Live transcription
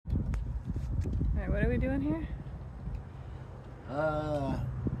what are we doing here?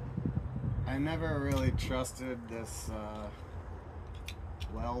 I never really trusted this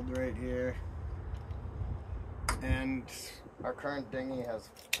weld right here, and our current dinghy has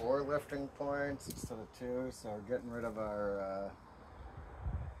 4 lifting points instead of 2, so we're getting rid of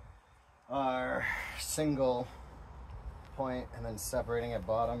our single point and then separating at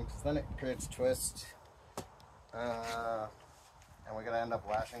bottom, because then it creates twist, and we're gonna end up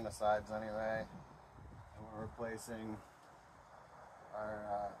lashing the sides anyway. And we're replacing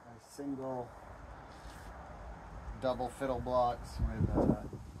our single double fiddle blocks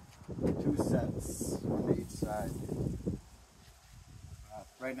with 2 sets on each side.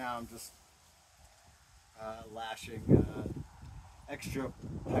 Right now I'm just lashing extra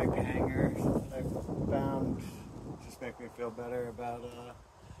pipe hangers that I found, just make me feel better about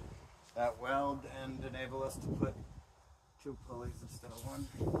that weld and enable us to put 2 pulleys instead of 1.